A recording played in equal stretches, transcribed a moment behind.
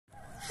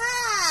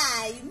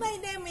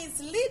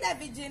Leader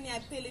Virginia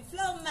Phiri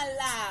from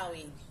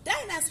Malawi.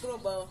 Dynace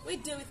Global, we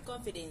deal with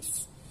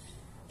confidence.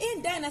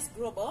 In Dynace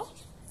Global,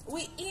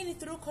 we earn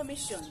through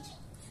commission.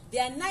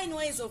 There are 9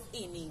 ways of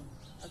earning,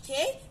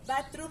 okay?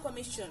 But through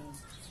commission.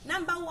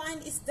 Number 1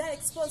 is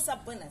direct sponsor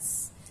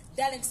bonus.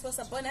 Direct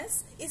sponsor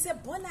bonus is a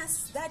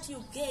bonus that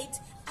you get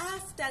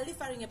after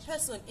referring a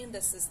person in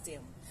the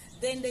system.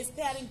 Then there's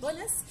pairing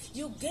bonus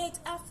you get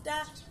after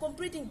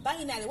completing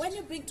binary. When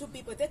you bring 2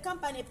 people, the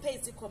company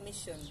pays the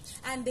commission.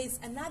 And there's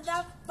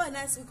another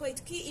bonus, we call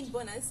it key-in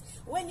bonus,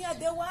 when you are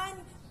the one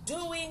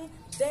doing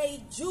the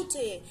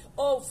duty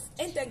of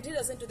entering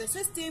details into the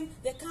system,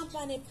 the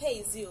company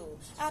pays you.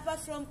 Apart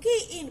from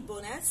key-in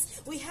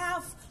bonus, we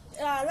have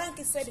rank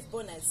incentive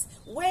bonus.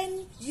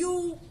 When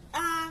you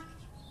are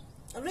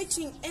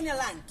reaching any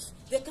rank,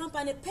 the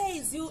company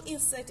pays you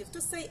incentive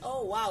to say,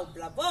 oh wow,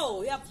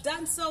 bravo, you have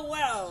done so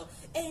well.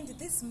 And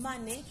this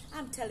money,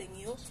 I'm telling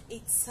you,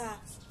 it's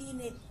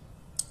in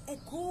a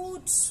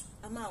good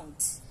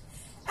amount.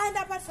 And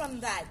apart from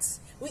that,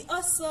 we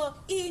also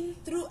in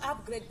through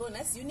upgrade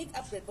bonus, unique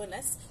upgrade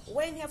bonus.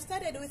 When you have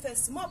started with a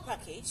small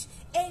package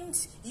and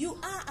you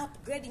are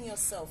upgrading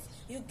yourself,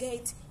 you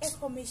get a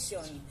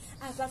commission.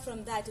 Apart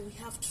from that, we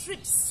have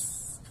trips.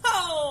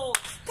 Oh,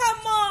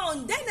 come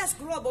on, Dynace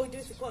Global, we do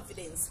it with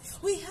confidence.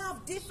 We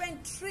have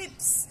different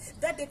trips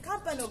that the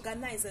company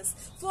organizes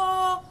for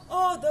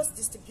all those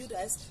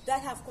distributors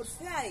that have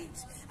qualified.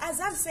 As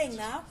I'm saying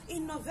now,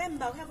 in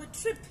November, we have a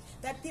trip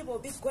that people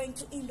will be going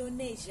to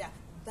Indonesia,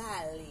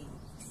 Bali.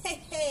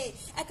 Hey,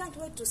 I can't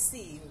wait to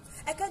see you.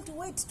 I can't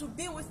wait to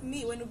be with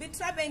me when we'll be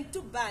traveling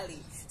to Bali.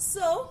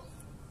 So,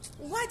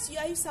 what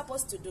are you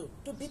supposed to do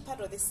to be part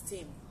of this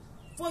team?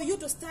 For you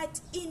to start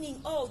earning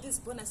all these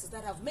bonuses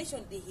that I've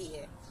mentioned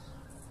here,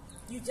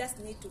 you just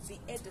need to be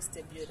a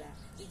distributor.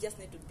 You just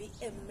need to be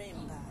a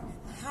member.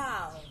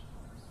 How?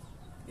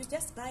 You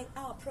just buy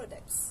our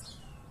products.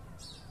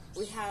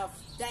 We have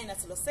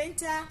Dynace Law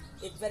Center,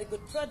 a very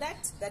good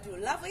product that you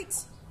love it.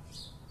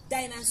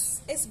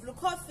 Dynace S Blue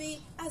Coffee,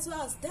 as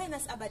well as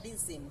Dynace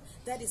Abadism,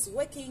 that is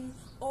working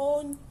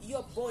on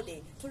your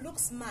body to look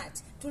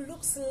smart, to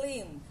look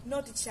slim,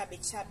 not chubby.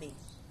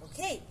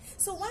 Okay,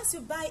 so once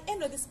you buy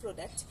any of this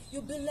product,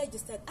 you'll be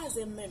registered as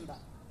a member.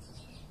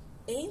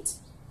 And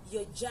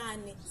your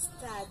journey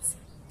starts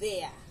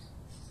there.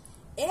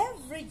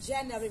 Every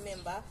journey,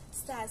 remember,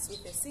 starts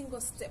with a single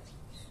step.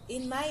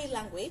 In my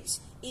language,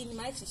 in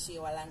my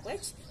Chishiwa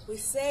language, we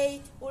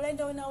say,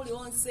 ulenda wina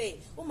uliwonse,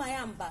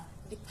 umayamba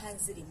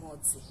dipanzi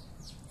limodzi.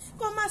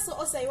 Komaso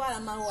osaiwala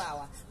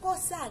mawawa,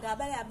 kosaga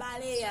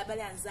abale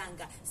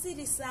anzanga,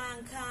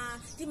 sirisanka,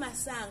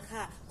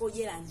 timasanka,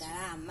 kojela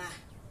ndalama.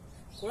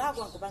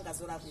 Kulagwa nkubanga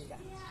zolakwika.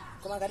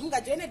 Koma ngati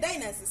mungajoine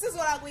Dynace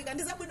sizolakwika,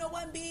 ndizabwino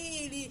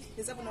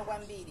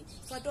kwambiri.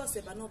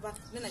 Fatose panopa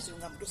nena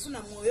chilungamu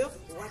tufuna moyo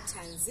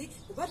wathanzi,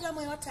 kupatula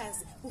moyo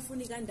wathanzi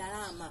kufunika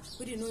ndalama,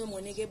 kuti noyo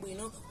muoneke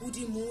bwino,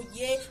 kuti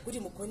mudye, kuti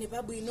mugone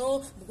pabwino,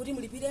 kuti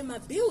mulipire ma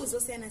bills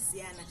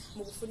osiyana-siyana,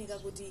 mukufunika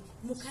kuti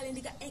mukhale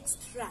ndika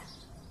extra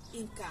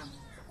income.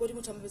 Kuti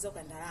mutamupeza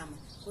kwa ndalama,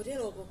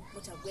 koteroko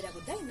mutagwera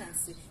ku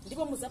Dynace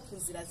ndipo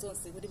muzaphunzira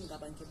zonse kuti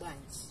mungapange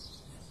bwanji.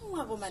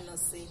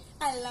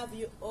 I love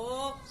you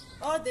all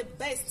the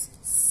best.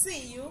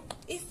 See you.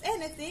 If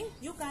anything,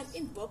 you can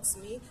inbox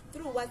me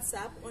through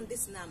WhatsApp on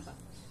this number,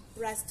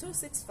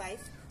 +265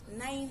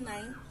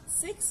 99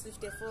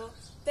 654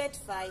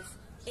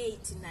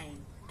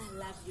 3589. I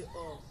love you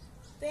all.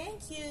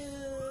 Thank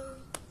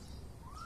you.